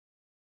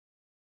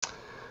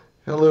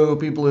Hello,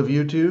 people of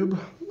YouTube.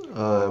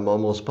 I'm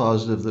almost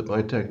positive that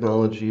my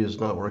technology is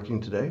not working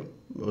today.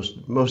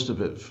 Most of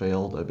it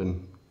failed. I've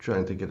been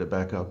trying to get it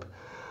back up.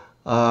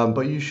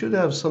 But you should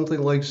have something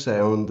like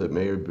sound that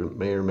may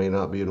or may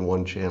not be in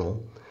one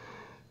channel.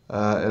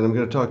 And I'm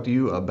going to talk to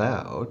you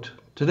about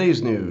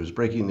today's news,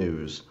 breaking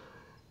news,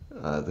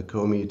 the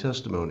Comey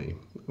testimony.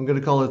 I'm going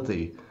to call it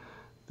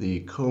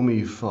the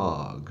Comey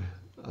fog.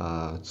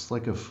 It's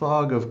like a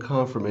fog of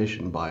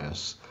confirmation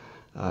bias.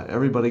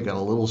 Everybody got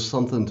a little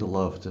something to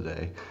love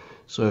today.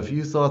 So if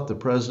you thought the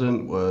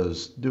president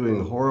was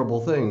doing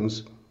horrible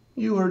things,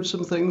 you heard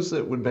some things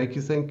that would make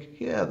you think,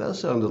 yeah, that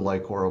sounded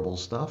like horrible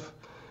stuff.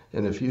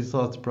 And if you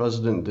thought the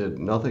president did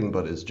nothing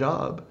but his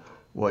job,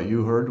 what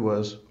you heard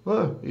was,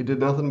 oh, he did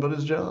nothing but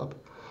his job.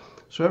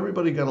 So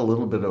everybody got a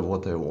little bit of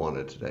what they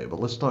wanted today. But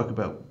let's talk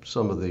about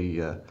some of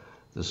the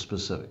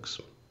specifics.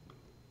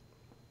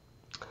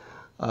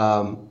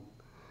 The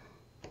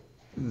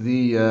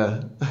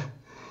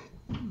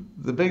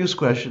The biggest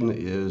question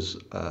is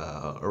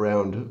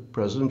around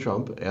President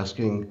Trump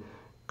asking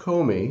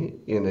Comey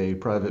in a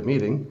private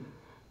meeting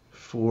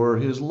for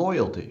his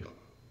loyalty.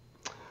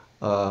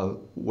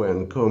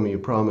 When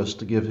Comey promised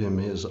to give him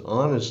his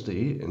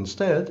honesty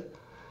instead,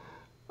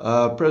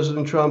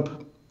 President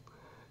Trump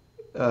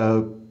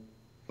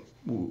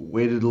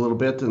waited a little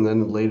bit, and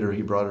then later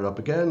he brought it up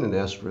again and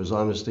asked for his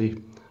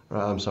honesty.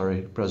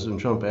 President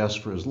Trump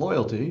asked for his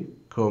loyalty.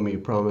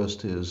 Comey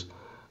promised his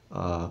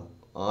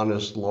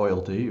honest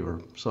loyalty, or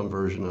some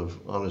version of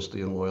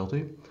honesty and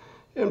loyalty.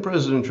 And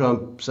President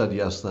Trump said,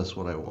 yes, that's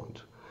what I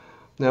want.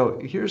 Now,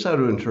 here's how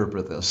to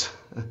interpret this.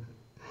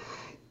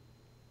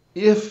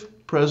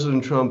 If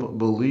President Trump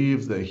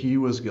believed that he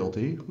was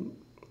guilty,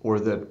 or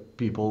that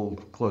people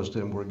close to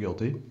him were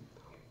guilty,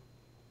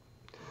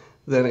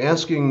 then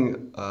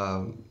asking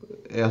Comey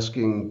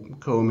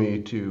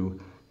to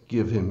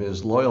give him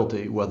his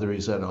loyalty, whether he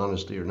said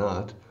honesty or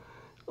not,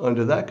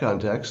 under that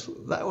context,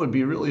 that would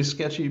be really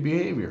sketchy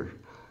behavior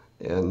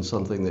and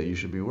something that you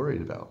should be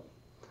worried about.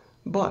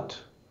 But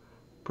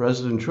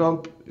President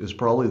Trump is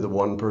probably the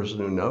one person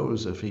who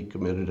knows if he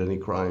committed any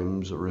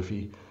crimes or if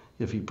he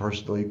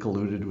personally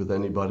colluded with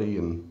anybody,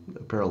 and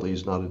apparently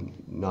he's not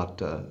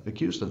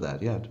accused of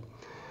that yet,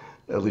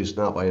 at least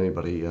not by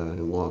anybody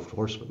in law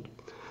enforcement.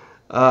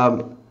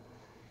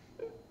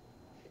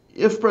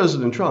 If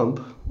President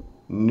Trump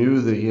knew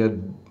that he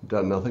had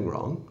done nothing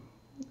wrong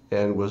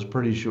and was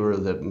pretty sure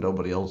that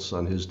nobody else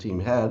on his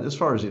team had, as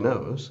far as he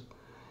knows,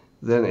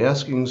 then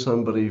asking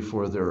somebody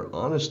for their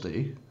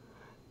honesty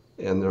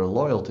and their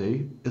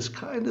loyalty is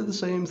kind of the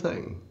same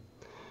thing.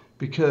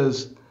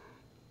 Because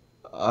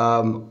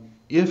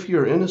if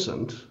you're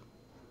innocent,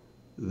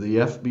 the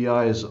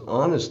FBI's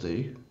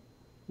honesty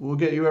will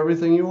get you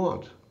everything you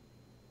want.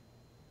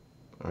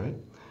 All right?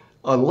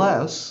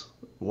 Unless,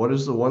 what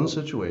is the one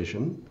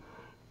situation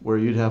where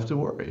you'd have to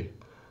worry?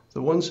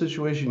 The one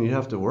situation you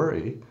have to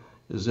worry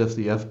is if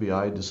the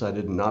FBI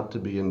decided not to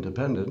be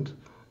independent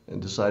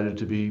and decided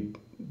to be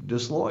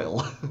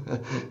disloyal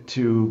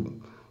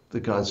to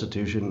the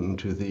Constitution,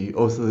 to the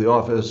oath of the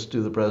office, to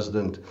the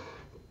president,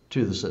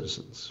 to the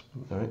citizens.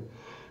 All right?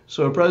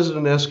 So a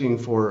president asking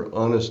for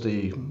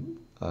honesty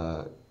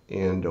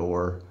and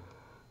or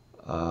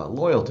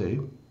loyalty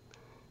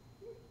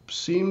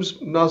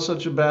seems not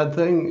such a bad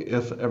thing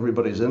if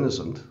everybody's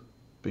innocent,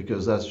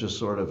 because that's just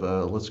sort of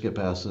let's get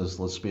past this,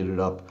 let's speed it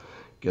up,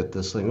 get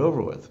this thing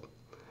over with.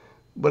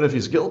 But if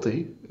he's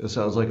guilty, it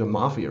sounds like a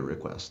mafia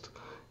request.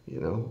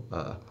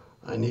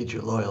 I need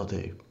your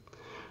loyalty.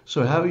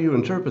 So how you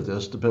interpret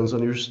this depends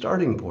on your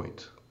starting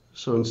point.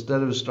 So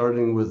instead of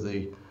starting with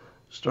the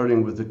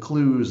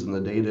clues and the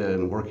data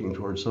and working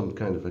towards some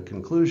kind of a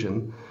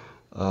conclusion,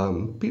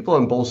 people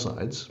on both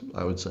sides,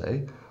 I would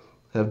say,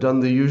 have done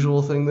the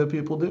usual thing that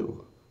people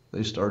do.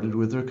 They started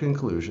with their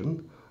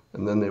conclusion,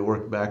 and then they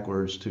worked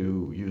backwards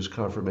to use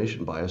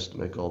confirmation bias to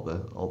make all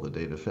the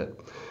data fit.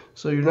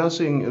 So you're not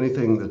seeing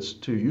anything that's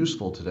too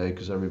useful today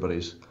because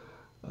everybody's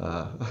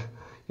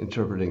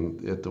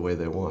interpreting it the way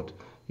they want.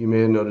 You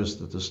may have noticed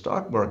that the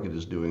stock market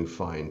is doing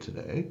fine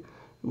today,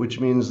 which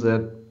means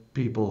that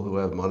people who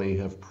have money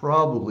have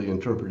probably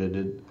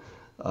interpreted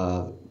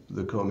the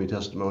Comey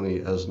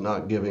testimony as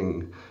not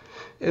giving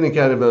any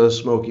kind of a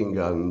smoking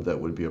gun that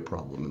would be a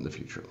now in the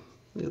future.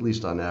 At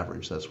least on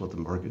average, that's what the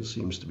market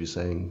seems to be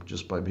saying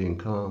just by being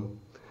calm.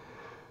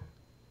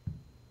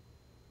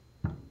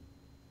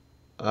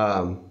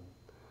 Now,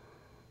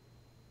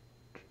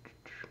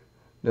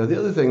 the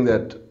other thing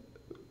that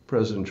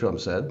President Trump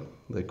said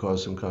that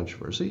caused some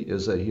controversy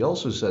is that he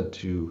also said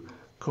to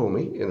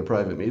Comey in a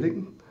private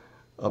meeting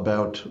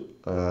about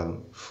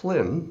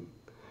Flynn,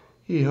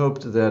 he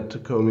hoped that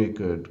Comey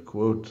could,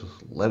 quote,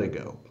 let it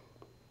go.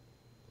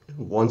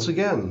 Once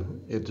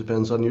again, it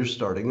depends on your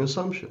starting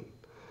assumption.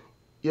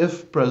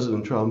 If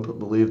President Trump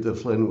believed that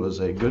Flynn was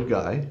a good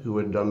guy who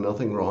had done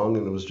nothing wrong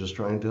and was just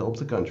trying to help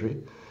the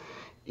country,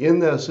 in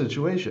that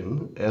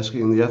situation,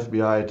 asking the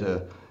FBI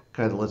to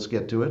kind of let's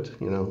get to it,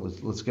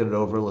 let's get it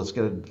over, let's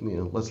get it,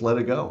 let's let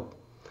it go,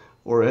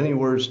 or any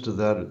words to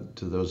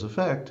those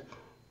effect,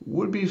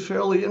 would be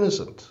fairly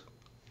innocent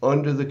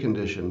under the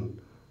condition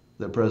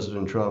that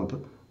President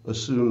Trump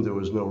assumed there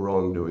was no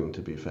wrongdoing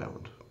to be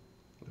found.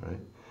 All right?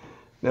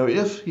 Now,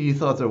 if he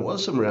thought there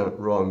was some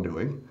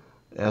wrongdoing,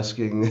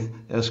 asking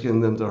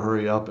them to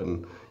hurry up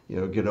and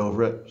get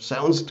over it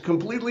sounds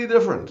completely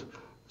different.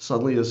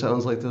 Suddenly, it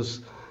sounds like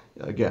this.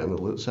 Again,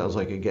 it sounds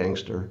like a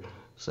gangster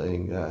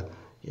saying, I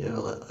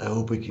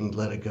hope we can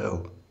let it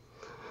go.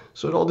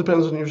 So it all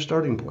depends on your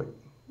starting point.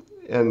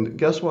 And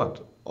guess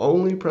what?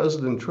 Only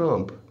President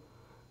Trump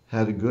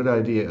had a good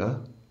idea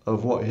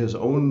of what his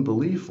own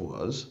belief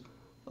was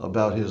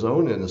about his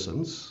own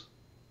innocence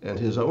and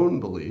his own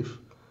belief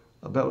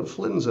about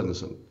Flynn's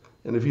innocent.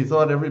 And if he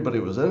thought everybody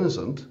was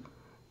innocent,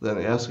 then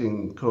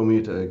asking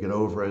Comey to get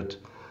over it,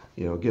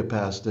 get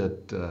past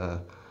it,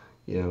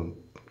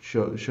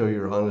 show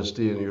your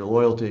honesty and your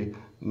loyalty,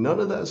 none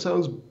of that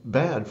sounds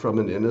bad from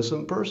an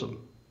innocent person.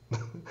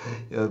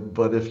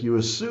 But if you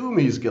assume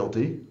he's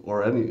guilty,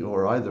 or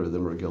either of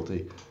them are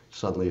guilty,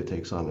 suddenly it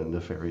takes on a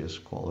nefarious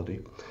quality.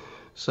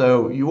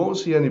 So you won't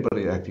see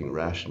anybody acting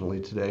rationally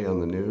today on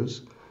the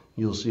news.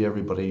 You'll see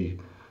everybody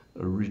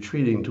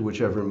retreating to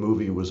whichever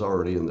movie was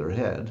already in their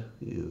head.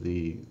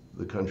 The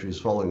country's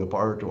falling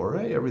apart, or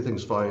hey,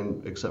 everything's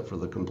fine except for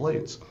the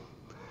complaints.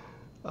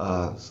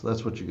 So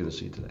that's what you're going to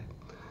see today.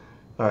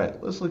 All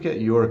right, let's look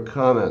at your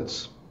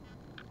comments.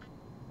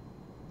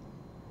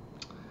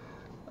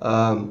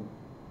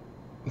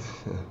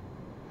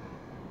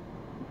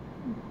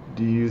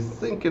 Do you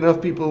think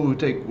enough people who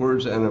take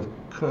words out of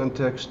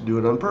context do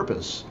it on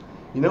purpose?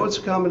 It's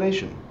a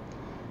combination.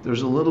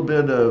 There's a little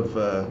bit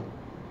of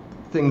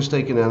things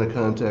taken out of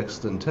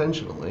context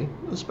intentionally,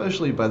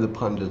 especially by the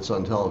pundits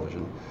on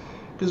television,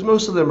 because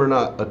most of them are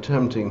not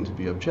attempting to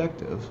be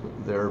objective.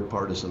 They're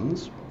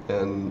partisans,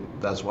 and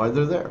that's why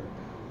they're there.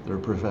 They're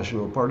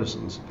professional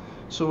partisans.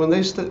 So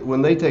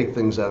when they take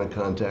things out of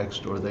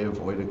context, or they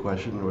avoid a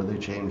question, or they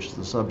change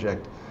the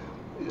subject,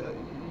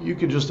 you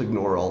can just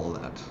ignore all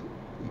of that,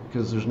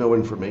 because there's no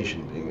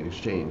information being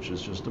exchanged.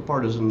 It's just a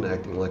partisan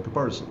acting like a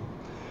partisan.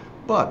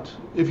 But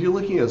if you're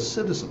looking at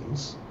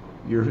citizens,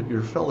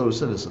 your fellow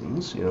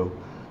citizens,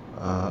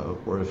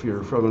 or if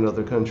you're from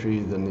another country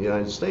than the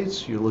United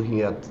States, you're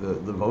looking at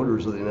the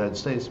voters of the United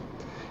States.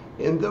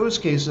 In those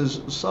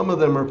cases, some of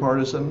them are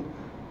partisan,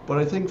 but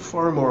I think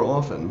far more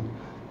often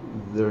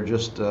they're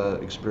just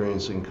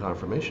experiencing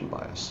confirmation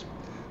bias.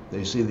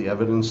 They see the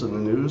evidence in the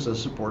news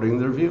as supporting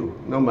their view,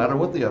 no matter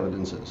what the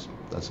evidence is.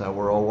 That's how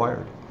we're all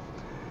wired.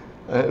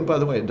 And by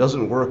the way, it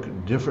doesn't work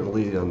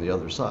differently on the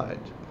other side.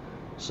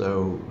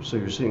 So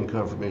you're seeing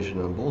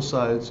confirmation on both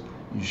sides.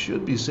 You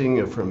should be seeing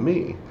it from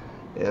me.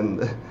 And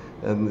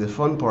the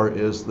fun part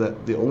is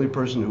that the only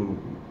person who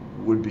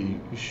would be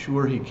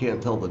sure he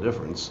can't tell the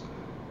difference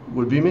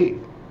would be me.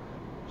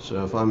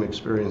 So if I'm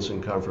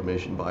experiencing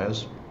confirmation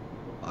bias,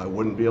 I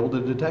wouldn't be able to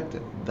detect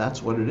it.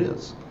 That's what it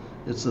is.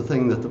 It's the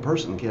thing that the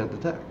person can't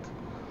detect.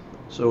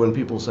 So when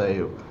people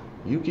say,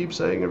 you keep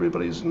saying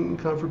everybody's in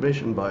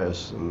confirmation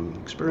bias and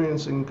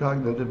experiencing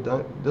cognitive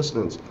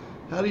dissonance,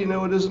 how do you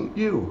know it isn't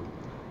you?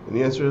 And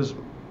the answer is,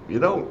 you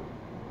don't.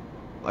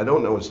 I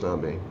don't know it's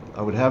not me.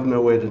 I would have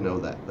no way to know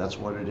that. That's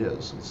what it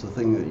is. It's the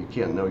thing that you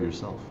can't know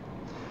yourself.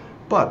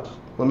 But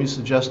let me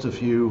suggest a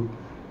few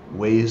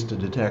ways to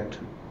detect.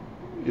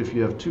 If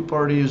you have two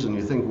parties and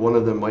you think one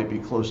of them might be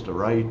close to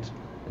right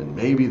and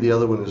maybe the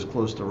other one is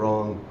close to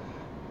wrong,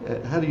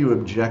 how do you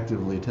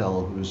objectively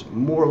tell who's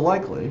more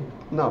likely,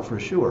 not for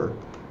sure,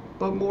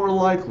 but more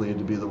likely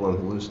to be the one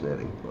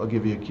hallucinating? I'll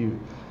give you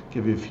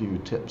a few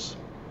tips.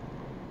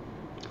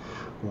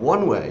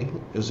 One way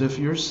is if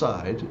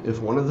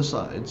one of the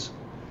sides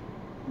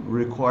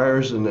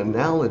requires an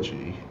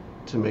analogy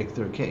to make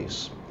their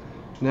case.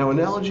 Now,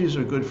 analogies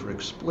are good for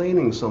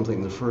explaining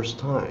something the first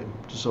time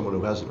to someone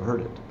who hasn't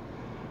heard it.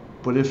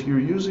 But if you're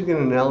using an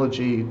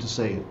analogy to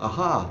say,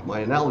 aha, my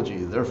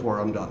analogy, therefore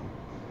I'm done,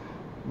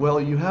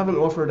 well, you haven't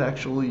offered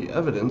actually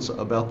evidence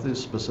about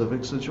this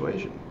specific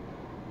situation.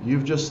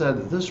 You've just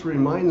said, this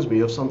reminds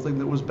me of something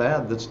that was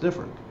bad that's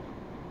different.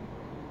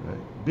 Right?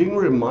 Being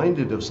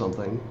reminded of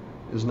something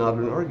is not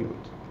an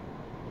argument.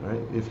 Right?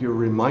 If you're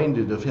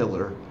reminded of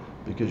Hitler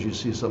because you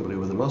see somebody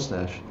with a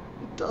mustache,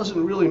 it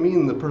doesn't really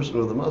mean the person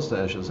with the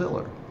mustache is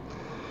Hitler.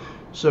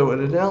 So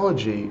an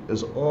analogy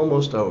is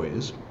almost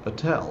always a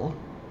tell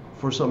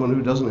for someone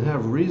who doesn't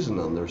have reason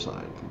on their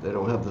side. They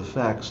don't have the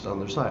facts on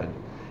their side.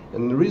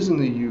 And the reason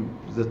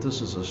that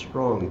this is a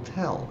strong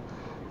tell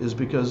is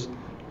because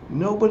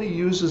nobody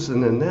uses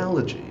an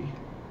analogy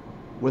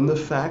when the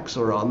facts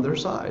are on their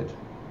side,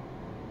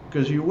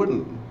 because you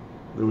wouldn't.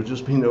 There would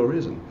just be no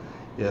reason.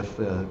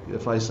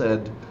 If I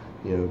said,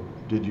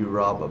 did you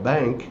rob a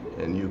bank,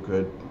 and you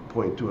could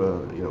point to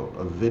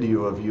a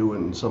video of you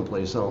in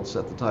someplace else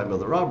at the time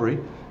of the robbery,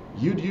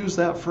 you'd use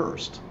that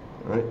first,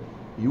 right?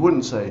 You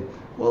wouldn't say,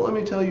 well, let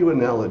me tell you an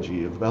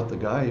analogy about the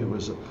guy who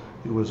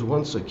was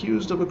once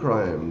accused of a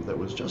crime that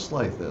was just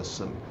like this.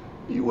 And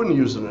you wouldn't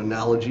use an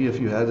analogy if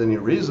you had any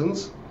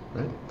reasons,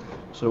 right?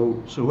 So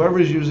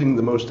whoever's using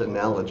the most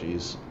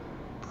analogies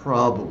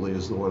probably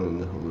is the one in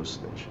the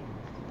hallucination.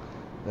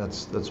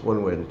 That's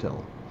one way to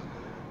tell.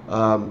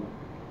 Um,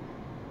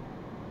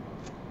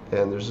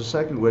 and there's a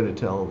second way to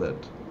tell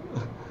that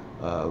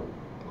uh,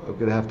 I'm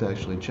going to have to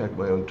actually check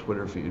my own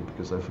Twitter feed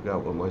because I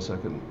forgot what my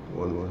second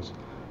one was.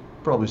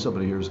 Probably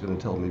somebody here is going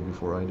to tell me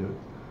before I do it.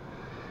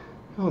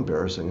 How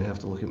embarrassing. I have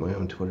to look at my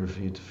own Twitter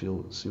feed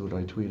to see what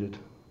I tweeted.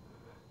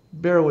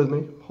 Bear with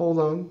me. Hold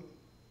on.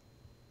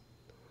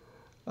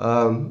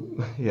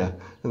 Yeah,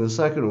 and the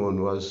second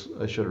one was,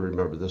 I should have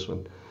remembered this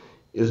one,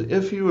 is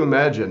if you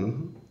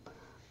imagine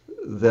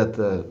that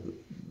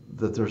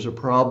there's a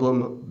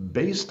problem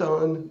based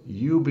on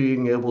you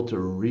being able to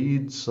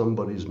read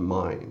somebody's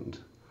mind.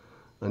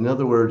 In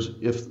other words,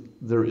 if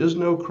there is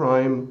no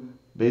crime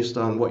based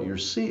on what you're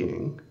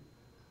seeing,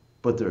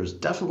 but there's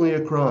definitely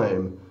a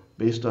crime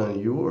based on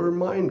your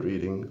mind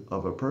reading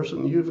of a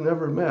person you've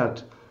never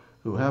met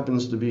who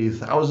happens to be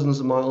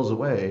thousands of miles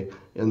away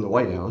in the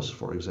White House,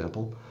 for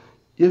example,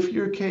 if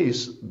your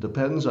case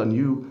depends on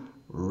you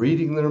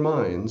reading their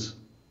minds,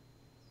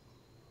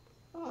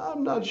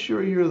 I'm not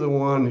sure you're the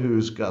one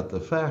who's got the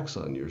facts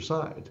on your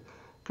side.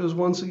 Because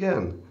once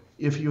again,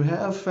 if you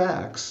have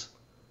facts,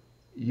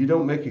 you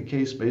don't make a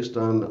case based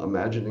on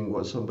imagining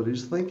what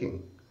somebody's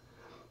thinking.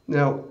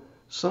 Now,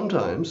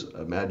 sometimes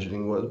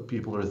imagining what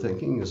people are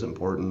thinking is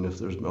important if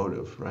there's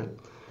motive, right?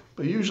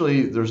 But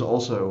usually there's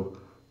also,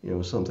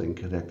 something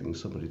connecting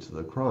somebody to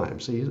the crime.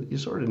 So you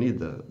sort of need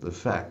the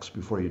facts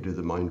before you do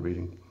the mind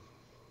reading.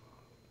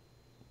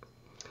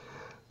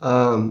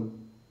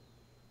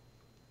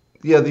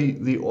 Yeah,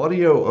 the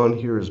audio on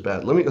here is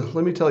bad.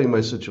 Let me tell you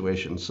my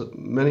situation. So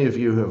many of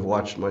you have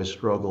watched my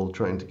struggle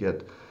trying to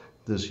get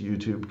this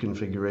YouTube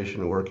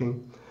configuration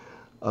working.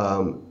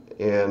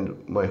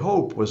 And my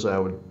hope was I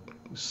would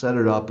set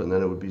it up and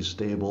then it would be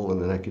stable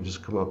and then I could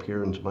just come up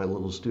here into my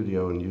little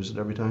studio and use it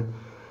every time.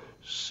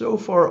 So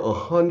far,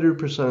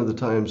 100% of the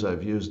times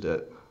I've used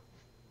it,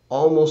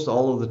 almost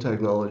all of the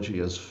technology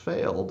has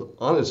failed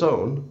on its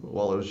own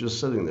while it was just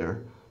sitting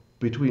there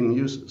between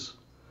uses.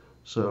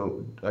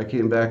 So I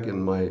came back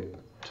and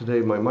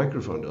today my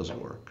microphone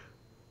doesn't work.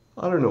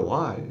 I don't know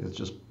why. It's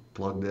just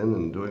plugged in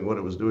and doing what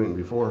it was doing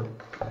before.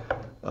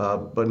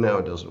 But now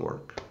it doesn't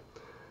work.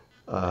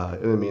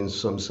 And it means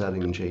some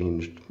setting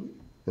changed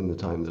in the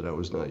time that I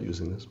was not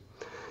using this.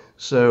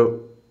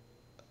 So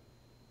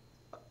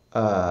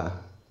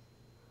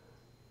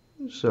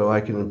I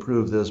can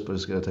improve this, but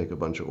it's going to take a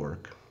bunch of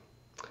work.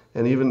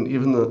 And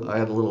even I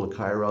had a little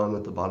chyron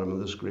at the bottom of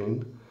the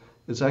screen.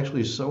 It's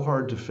actually so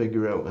hard to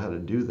figure out how to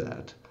do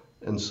that.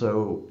 And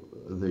so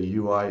the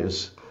UI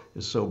is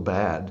so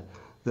bad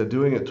that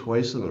doing it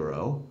twice in a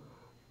row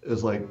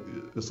is like,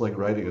 it's like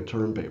writing a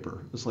term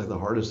paper. It's like the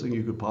hardest thing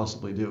you could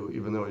possibly do,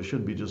 even though it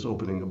should be just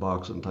opening a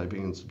box and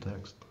typing in some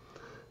text.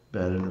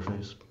 Bad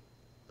interface.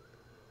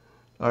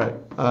 All right.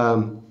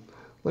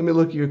 Let me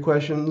look at your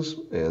questions,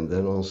 and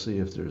then I'll see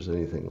if there's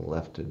anything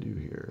left to do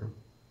here.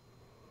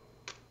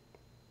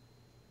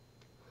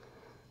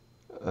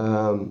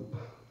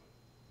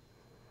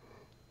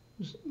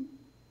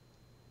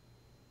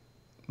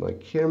 My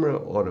camera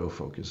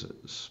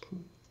autofocuses,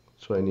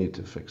 so I need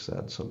to fix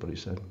that, somebody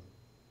said.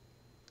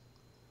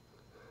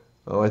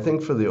 Oh, I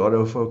think for the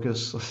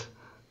autofocus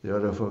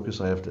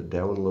I have to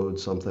download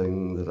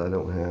something that I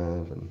don't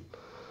have, and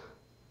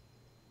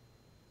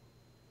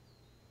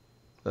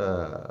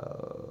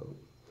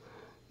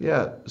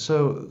yeah,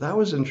 so that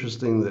was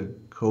interesting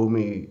that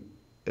Comey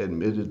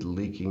admitted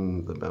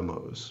leaking the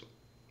memos.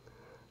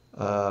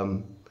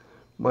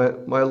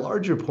 My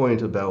larger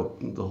point about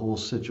the whole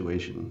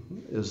situation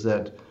is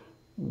that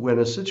when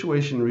a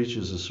situation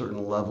reaches a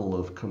certain level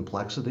of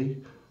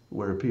complexity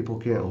where people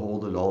can't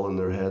hold it all in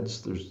their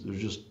heads, there's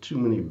just too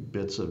many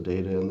bits of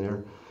data in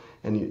there,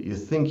 and you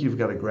think you've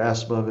got a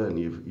grasp of it and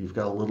you've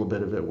got a little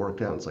bit of it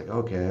worked out. It's like,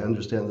 okay, I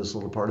understand this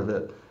little part of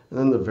it. And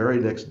then the very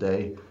next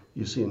day,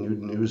 you see a new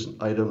news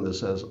item that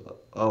says,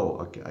 oh,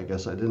 okay, I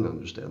guess I didn't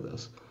understand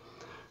this.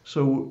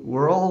 So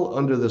we're all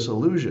under this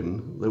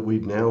illusion that we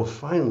now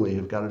finally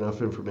have got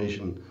enough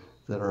information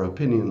that our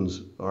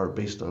opinions are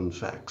based on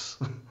facts.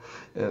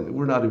 And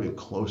we're not even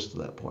close to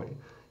that point.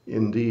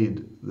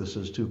 Indeed, this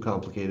is too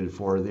complicated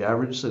for the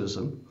average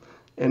citizen.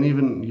 And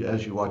even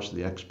as you watch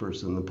the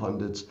experts and the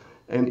pundits,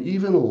 and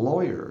even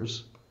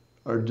lawyers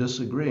are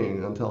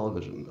disagreeing on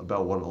television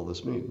about what all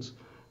this means.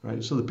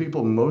 Right? So the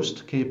people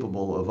most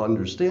capable of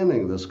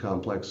understanding this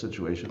complex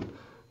situation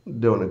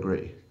don't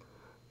agree.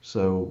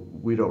 So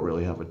we don't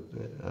really have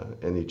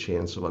any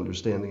chance of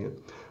understanding it.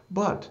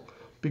 But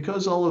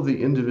because all of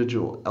the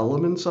individual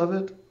elements of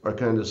it are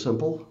kind of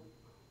simple,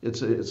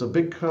 it's a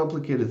big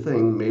complicated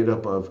thing made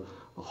up of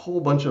a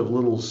whole bunch of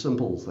little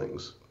simple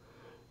things.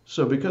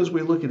 So because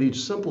we look at each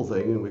simple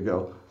thing and we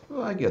go,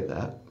 oh, I get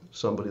that.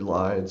 Somebody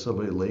lied,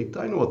 somebody leaked.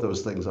 I know what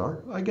those things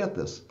are. I get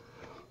this.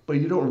 But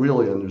you don't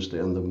really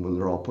understand them when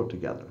they're all put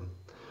together.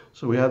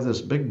 So we have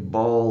this big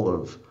ball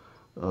of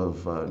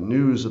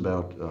news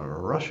about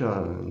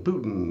Russia and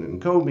Putin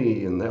and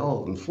Comey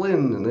and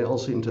Flynn, and they all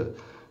seem to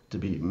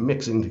be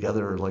mixing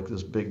together like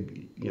this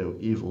big,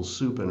 evil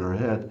soup in our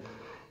head.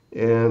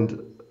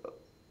 And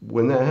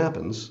when that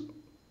happens,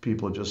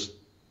 people just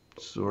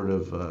sort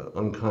of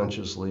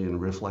unconsciously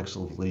and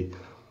reflexively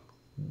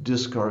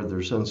discard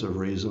their sense of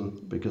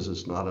reason because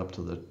it's not up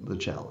to the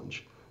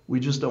challenge. We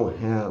just don't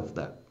have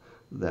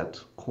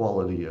that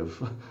quality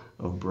of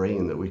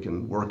brain that we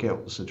can work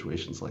out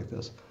situations like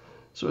this.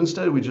 So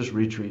instead, we just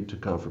retreat to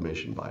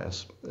confirmation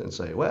bias and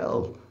say,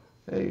 well,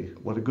 hey,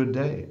 what a good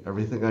day.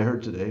 Everything I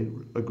heard today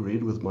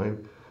agreed with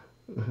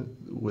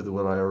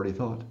what I already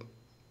thought.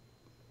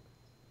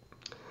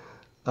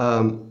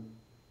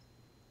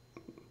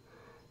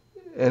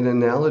 An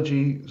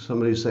analogy,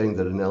 somebody's saying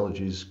that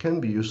analogies can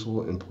be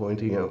useful in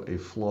pointing out a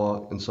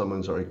flaw in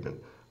someone's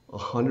argument.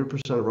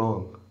 100%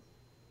 wrong.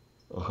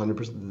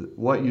 100%.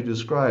 What you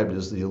described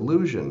is the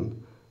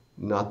illusion,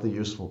 not the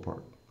useful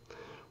part.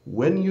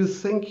 When you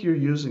think you're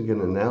using an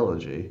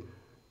analogy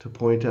to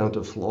point out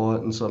a flaw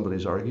in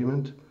somebody's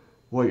argument,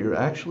 what you're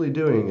actually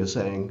doing is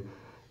saying,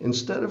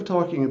 instead of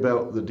talking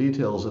about the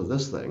details of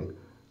this thing,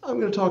 I'm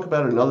going to talk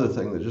about another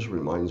thing that just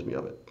reminds me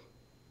of it.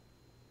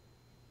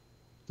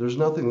 There's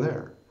nothing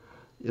there.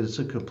 It's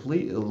a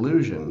complete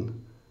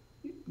illusion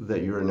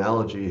that your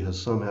analogy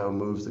has somehow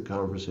moved the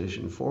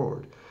conversation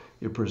forward.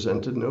 It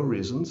presented no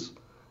reasons.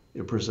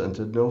 It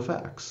presented no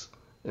facts.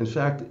 In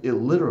fact,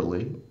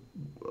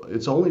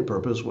 its only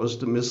purpose was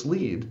to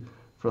mislead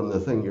from the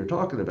thing you're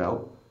talking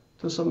about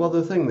to some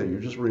other thing that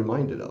you're just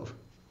reminded of.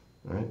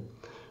 All right?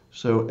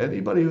 So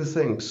anybody who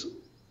thinks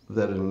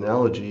that an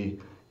analogy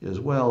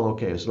is, well,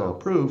 okay, it's not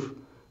proof,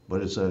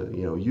 but it's a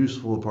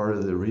useful part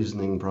of the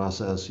reasoning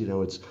process,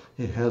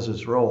 it has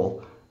its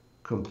role,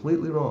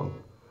 completely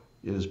wrong.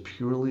 It is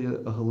purely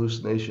a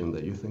hallucination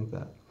that you think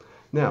that.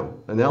 Now,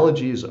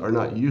 analogies are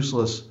not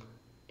useless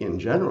in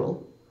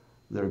general.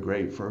 They're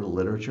great for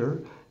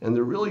literature, and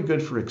they're really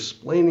good for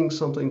explaining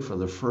something for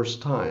the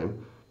first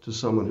time to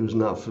someone who's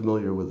not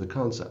familiar with the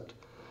concept.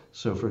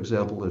 So, for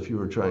example, if you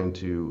were trying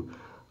to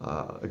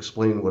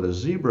explain what a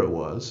zebra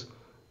was,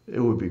 it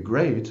would be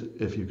great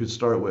if you could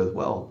start with,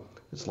 well,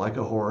 it's like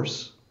a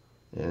horse,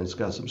 and it's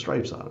got some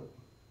stripes on it,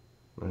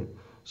 right?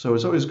 So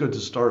it's always good to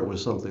start with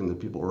something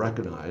that people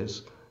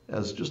recognize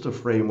as just a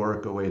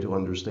framework, a way to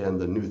understand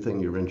the new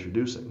thing you're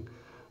introducing.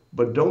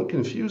 But don't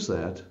confuse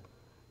that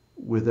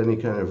with any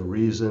kind of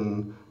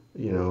reason,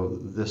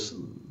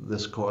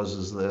 this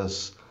causes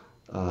this,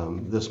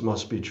 this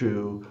must be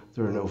true,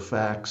 there are no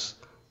facts.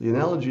 The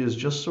analogy is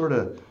just sort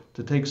of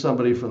to take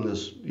somebody from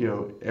this,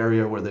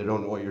 area where they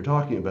don't know what you're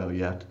talking about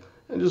yet,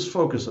 and just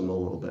focus them a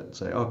little bit and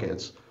say, okay,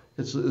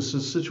 it's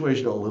a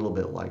situation a little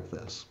bit like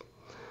this.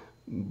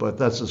 But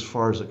that's as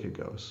far as it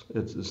goes.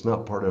 It's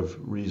not part of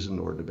reason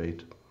or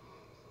debate.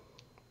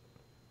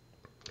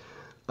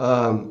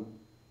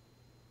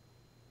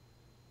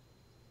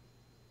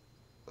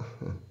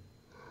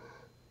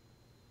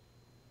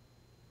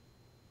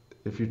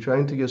 If you're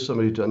trying to get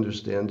somebody to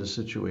understand a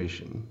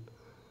situation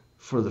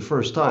for the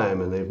first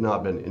time and they've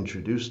not been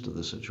introduced to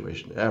the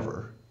situation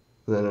ever,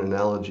 then an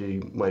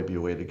analogy might be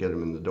a way to get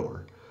them in the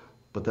door.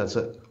 But that's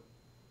it.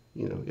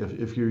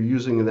 If you're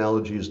using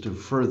analogies to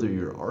further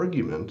your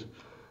argument,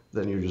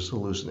 then you're just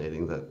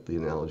hallucinating that the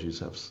analogies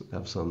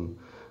have some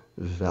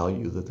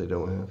value that they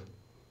don't have.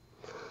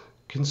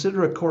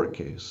 Consider a court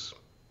case.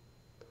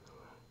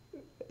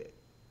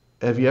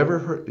 Have you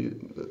ever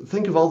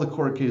think of all the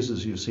court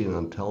cases you've seen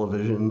on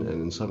television,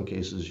 and in some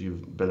cases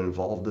you've been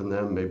involved in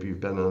them, maybe you've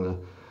been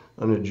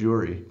on a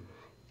jury.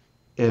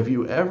 Have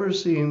you ever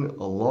seen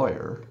a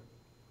lawyer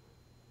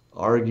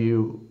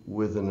argue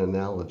with an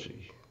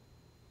analogy?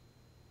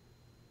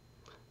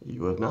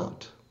 You have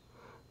not.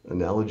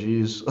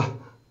 Analogies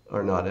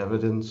are not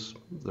evidence,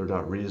 they're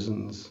not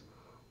reasons,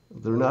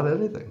 they're not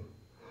anything.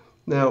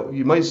 Now,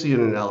 you might see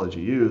an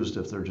analogy used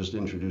if they're just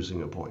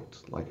introducing a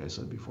point, like I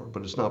said before,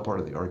 but it's not part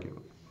of the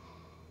argument.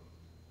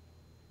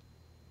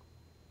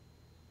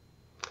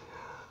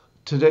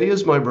 Today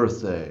is my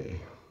birthday.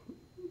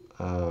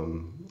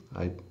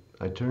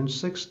 I turned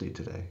 60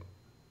 today.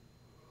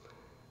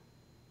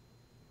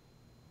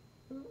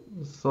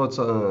 Thoughts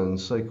on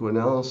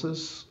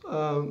psychoanalysis?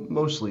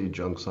 Mostly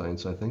junk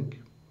science, I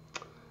think.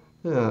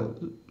 Yeah,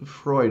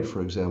 Freud,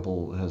 for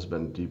example, has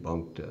been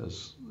debunked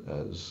as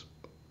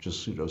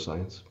just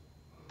pseudoscience.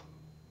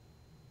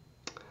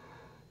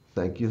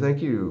 Thank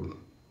you.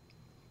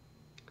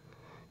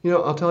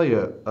 I'll tell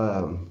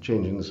you,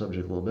 changing the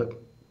subject a little bit.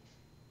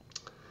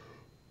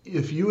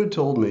 If you had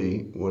told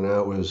me when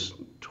I was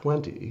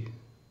 20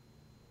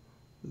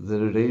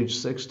 that at age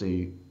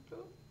 60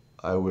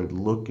 I would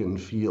look and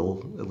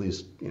feel, at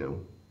least,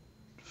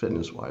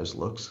 fitness-wise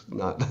looks,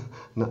 not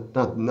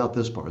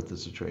this part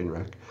that's a train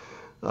wreck.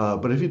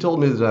 But if you told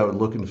me that I would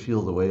look and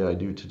feel the way I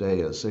do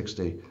today at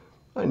 60,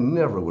 I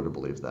never would have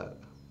believed that.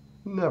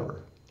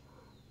 Never.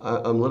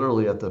 I'm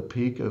literally at the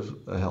peak of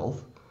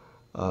health.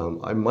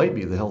 I might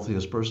be the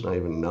healthiest person I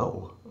even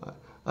know.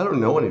 I don't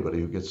know anybody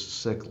who gets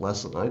sick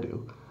less than I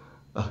do.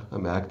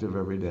 I'm active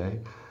every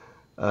day.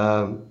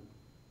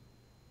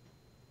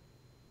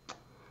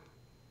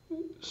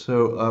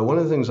 So one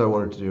of the things I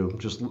wanted to do,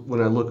 just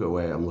when I look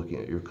away, I'm looking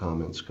at your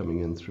comments coming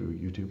in through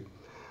YouTube.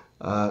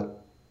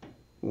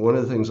 one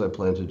of the things I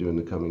plan to do in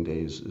the coming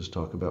days is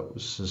talk about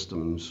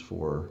systems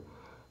for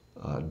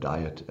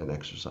diet and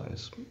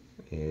exercise.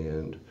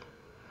 And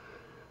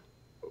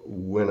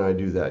when I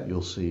do that,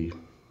 you'll see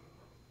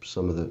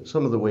some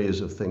of the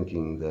ways of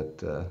thinking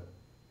that.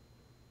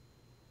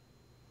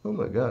 Oh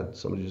my God!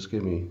 Somebody just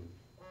gave me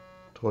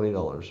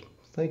 $20.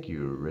 Thank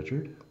you,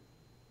 Richard.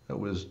 That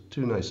was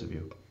too nice of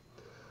you.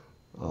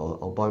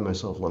 I'll buy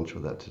myself lunch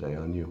with that today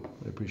on you.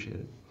 I appreciate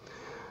it.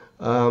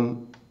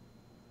 Um,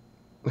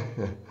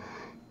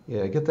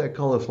 yeah, get that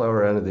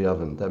cauliflower out of the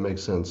oven. That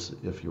makes sense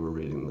if you were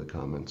reading the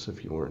comments.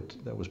 If you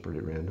weren't, that was pretty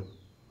random.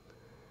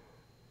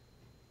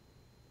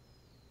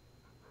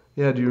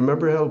 Yeah, do you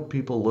remember how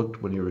people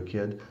looked when you were a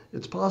kid?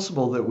 It's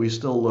possible that we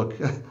still look,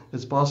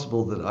 it's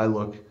possible that I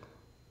look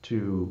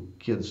to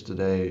kids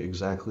today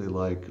exactly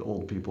like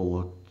old people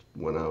looked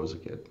when I was a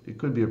kid. It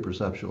could be a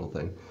perceptual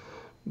thing.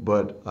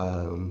 But,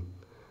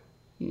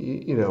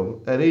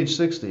 at age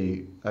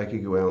 60, I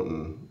could go out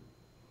and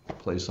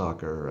play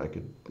soccer. I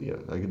could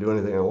do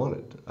anything I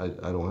wanted. I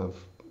don't have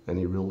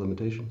any real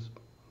limitations.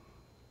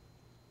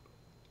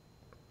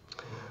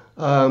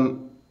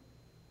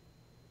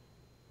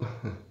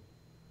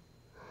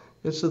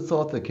 It's the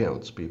thought that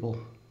counts, people.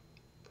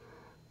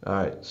 All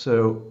right,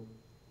 so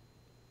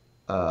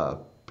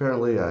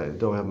apparently I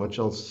don't have much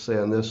else to say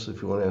on this.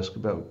 If you want to ask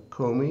about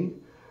Comey,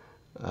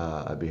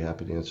 I'd be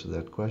happy to answer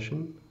that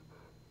question.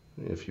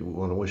 If you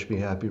want to wish me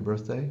happy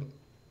birthday,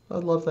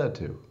 I'd love that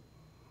too.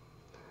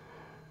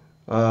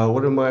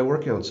 What do my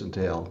workouts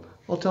entail?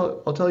 I'll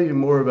tell you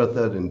more about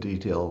that in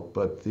detail,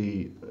 but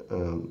the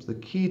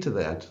key to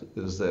that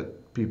is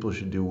that people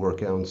should do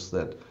workouts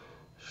that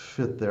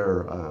fit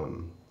their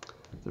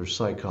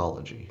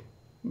psychology.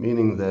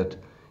 Meaning that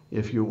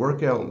if your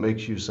workout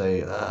makes you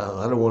say,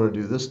 I don't want to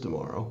do this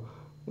tomorrow,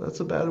 that's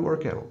a bad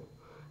workout.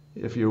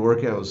 If your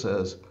workout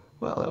says,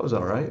 well, that was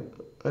all right,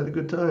 I had a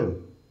good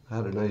time, I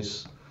had a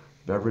nice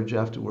beverage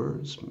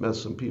afterwards, met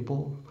some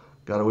people,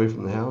 got away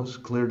from the house,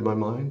 cleared my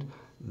mind,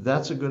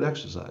 that's a good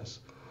exercise.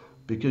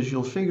 Because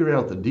you'll figure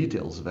out the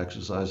details of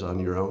exercise on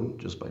your own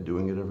just by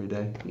doing it every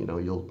day.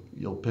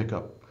 You'll pick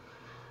up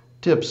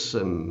tips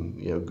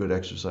and good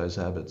exercise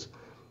habits.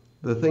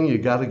 The thing you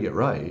got to get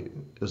right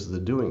is the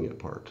doing it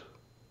part.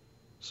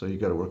 So you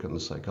got to work on the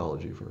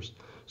psychology first.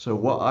 So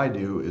what I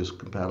do is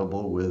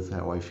compatible with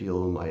how I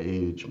feel, my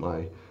age,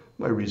 my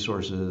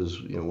resources,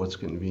 what's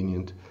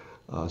convenient.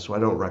 So I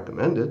don't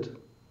recommend it.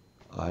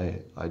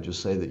 I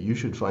just say that you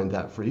should find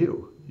that for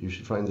you. You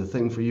should find the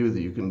thing for you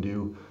that you can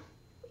do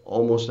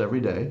almost every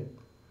day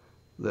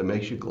that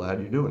makes you glad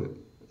you're doing it.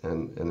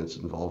 And it's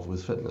involved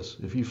with fitness.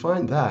 If you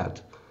find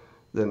that,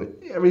 then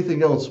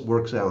everything else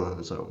works out on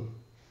its own.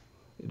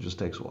 It just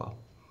takes a while.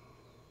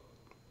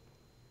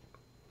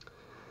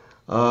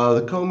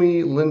 The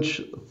Comey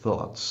Lynch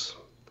thoughts.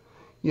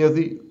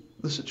 The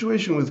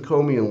situation with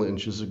Comey and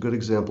Lynch is a good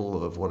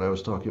example of what I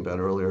was talking about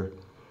earlier,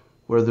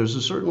 where there's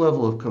a certain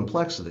level of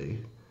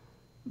complexity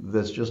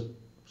that's just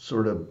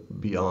sort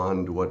of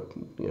beyond what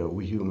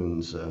we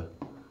humans are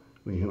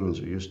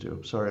used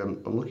to. Sorry,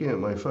 I'm looking at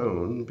my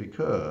phone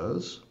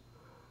because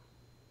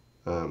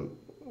I'm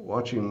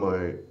watching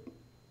my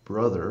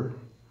brother.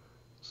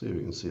 See if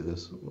you can see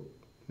this.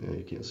 Yeah,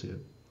 you can't see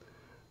it.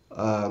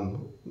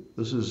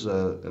 This is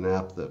an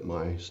app that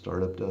my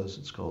startup does.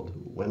 It's called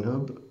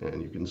WenHub,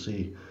 and you can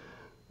see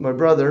my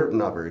brother,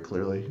 not very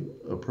clearly,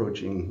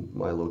 approaching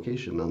my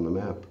location on the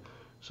map.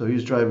 So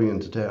he's driving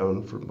into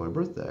town for my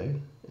birthday,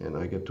 and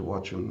I get to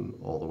watch him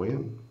all the way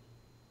in.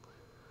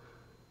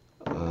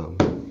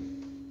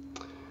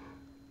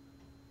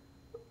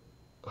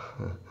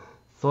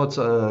 Thoughts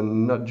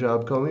on nut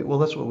job Comey? Well,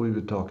 that's what we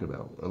would talk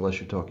about,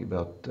 unless you're talking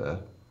about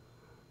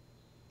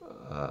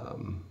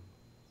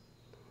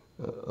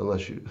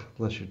unless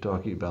you're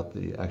talking about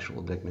the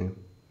actual nickname.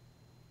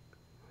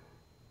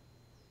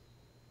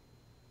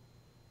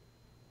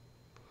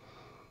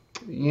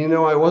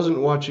 I wasn't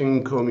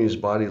watching Comey's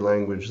body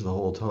language the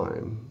whole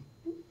time.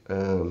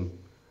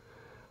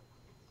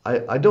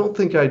 I don't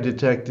think I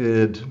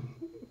detected.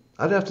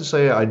 I'd have to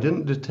say I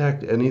didn't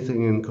detect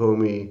anything in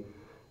Comey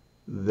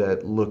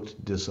that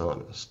looked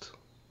dishonest,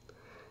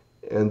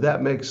 and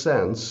that makes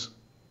sense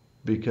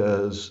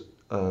because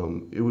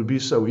it would be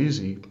so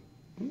easy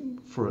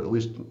for at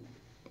least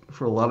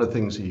for a lot of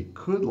things he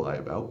could lie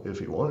about if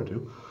he wanted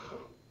to.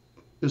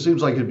 It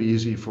seems like it'd be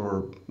easy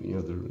for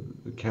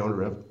the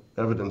counter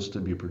evidence to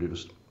be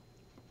produced.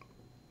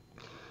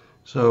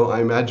 So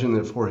I imagine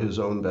that for his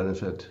own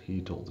benefit,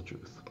 he told the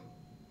truth.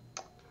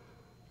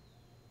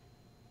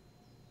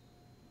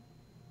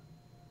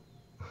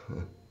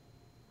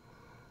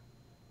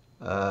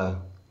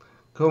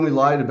 Comey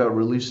lied about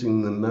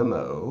releasing the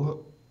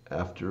memo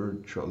after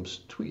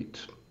Trump's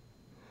tweet.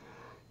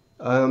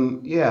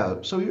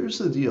 So here's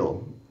the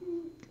deal.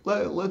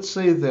 Let's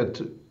say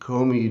that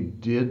Comey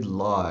did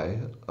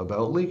lie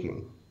about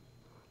leaking.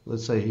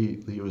 Let's say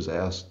he was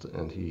asked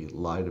and he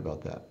lied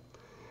about that.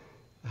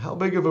 How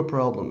big of a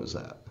problem is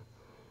that?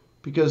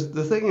 Because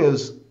the thing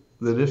is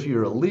that if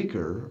you're a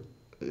leaker,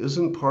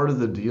 isn't part of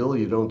the deal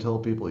you don't tell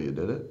people you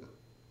did it?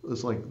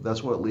 It's like,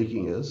 that's what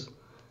leaking is.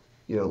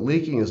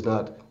 Leaking is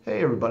not,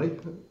 hey, everybody,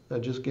 I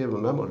just gave a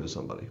memo to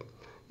somebody.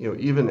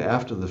 Even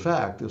after the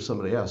fact, if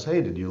somebody asks,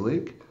 hey, did you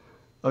leak?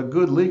 A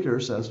good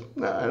leaker says,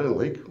 nah, I didn't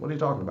leak. What are you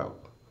talking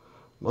about?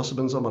 Must have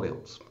been somebody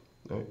else.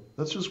 Right?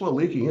 That's just what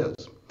leaking is.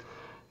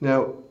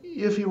 Now,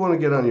 if you want to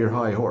get on your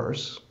high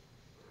horse,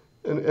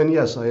 and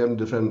yes, I am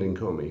defending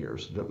Comey here,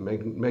 so don't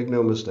make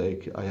no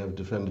mistake, I have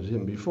defended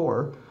him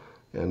before,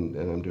 and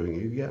I'm doing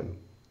it again.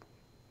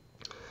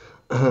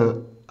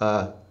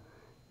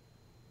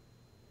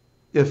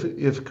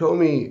 If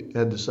Comey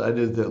had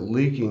decided that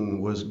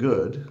leaking was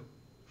good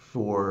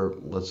for,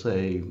 let's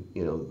say,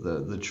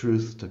 the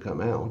truth to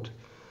come out,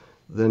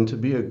 then to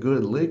be a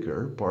good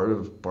leaker,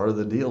 part of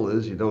the deal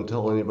is you don't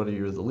tell anybody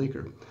you're the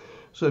leaker.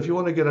 So if you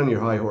want to get on your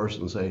high horse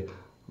and say,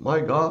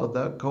 my God,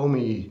 that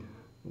Comey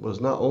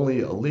was not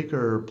only a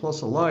leaker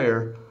plus a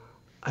liar,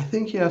 I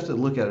think you have to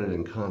look at it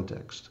in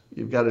context.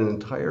 You've got an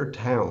entire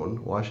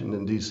town,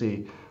 Washington,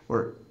 D.C.,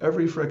 where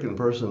every frickin'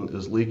 person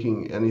is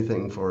leaking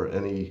anything for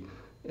any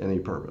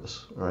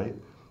purpose, all right?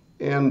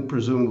 And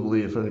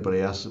presumably, if anybody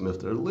asks them if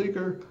they're a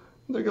leaker,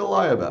 they're going to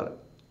lie about it,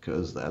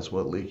 because that's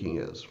what leaking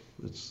is.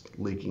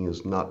 Leaking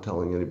is not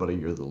telling anybody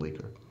you're the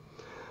leaker.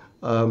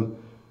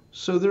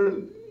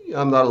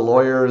 I'm not a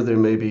lawyer. There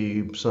may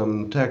be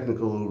some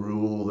technical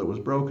rule that was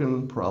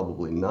broken.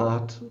 Probably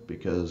not,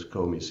 because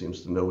Comey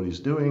seems to know what he's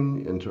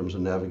doing in terms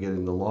of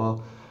navigating the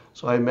law.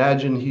 So I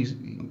imagine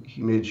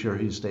he made sure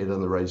he stayed on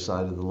the right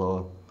side of the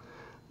law.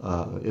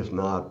 If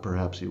not,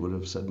 perhaps he would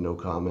have said no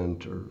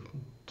comment or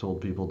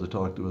told people to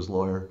talk to his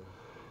lawyer.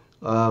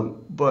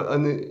 But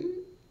on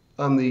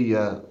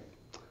the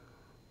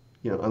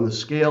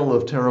scale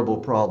of terrible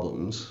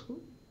problems,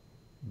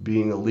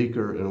 being a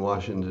leaker in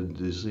Washington,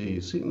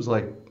 D.C. seems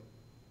like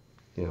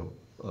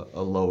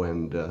a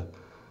low-end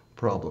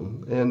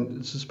problem, and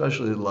it's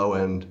especially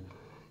low-end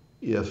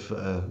if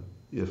the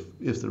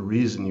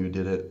reason you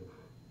did it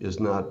is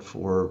not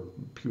for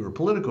pure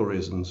political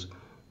reasons,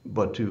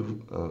 but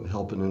to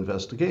help an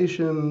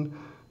investigation,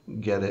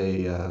 get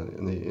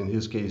in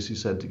his case, he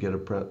said to get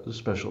a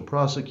special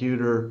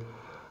prosecutor,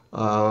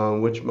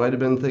 which might have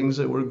been things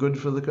that were good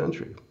for the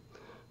country.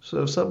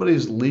 So if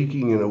somebody's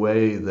leaking in a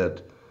way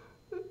that,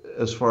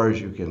 as far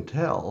as you can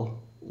tell,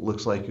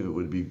 looks like it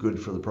would be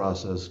good for the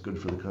process, good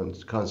for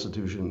the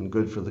Constitution,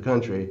 good for the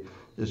country,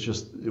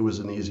 it was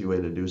an easy way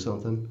to do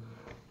something.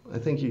 I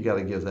think you got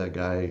to give that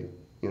guy,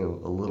 a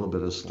little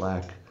bit of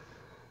slack.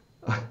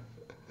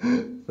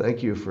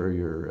 Thank you for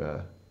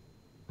your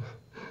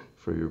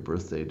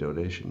birthday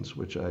donations,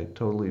 which I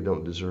totally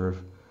don't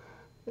deserve,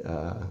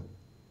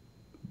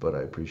 but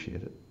I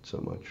appreciate it so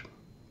much.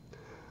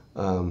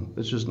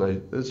 It's just nice.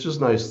 It's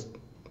just nice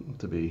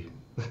to be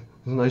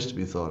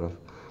thought of,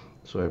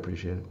 so I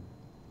appreciate it.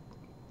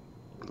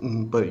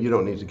 But you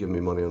don't need to give me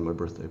money on my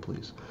birthday,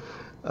 please.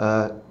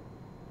 Yeah,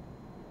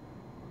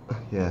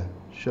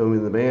 show me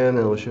the man, and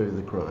I will show you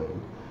the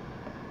crime.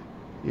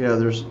 Yeah,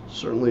 there's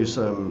certainly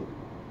some.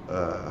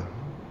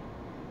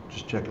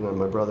 Just checking on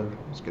my brother.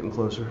 It's getting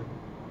closer.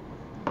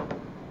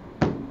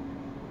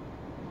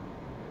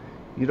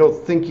 You don't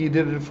think he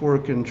did it for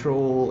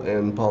control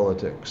and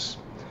politics?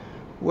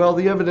 Well,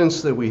 the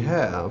evidence that we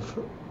have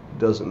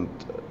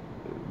doesn't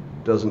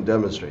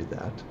demonstrate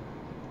that.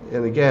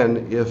 And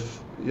again,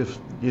 if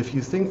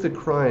you think the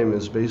crime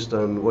is based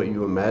on what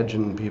you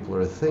imagine people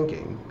are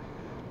thinking,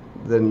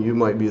 then you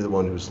might be the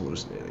one who's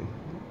hallucinating.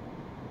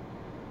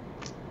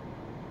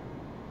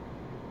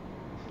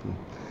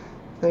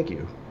 Thank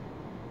you.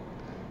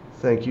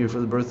 Thank you for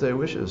the birthday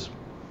wishes.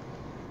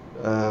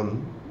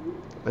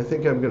 I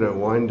think I'm going to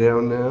wind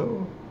down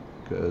now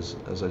because,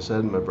 as I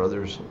said, my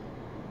brother's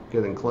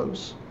getting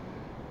close.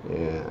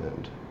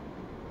 And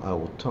I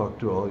will talk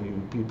to all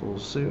you people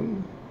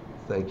soon.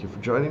 Thank you for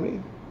joining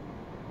me.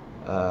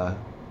 All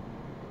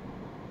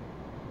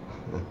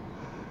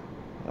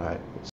right.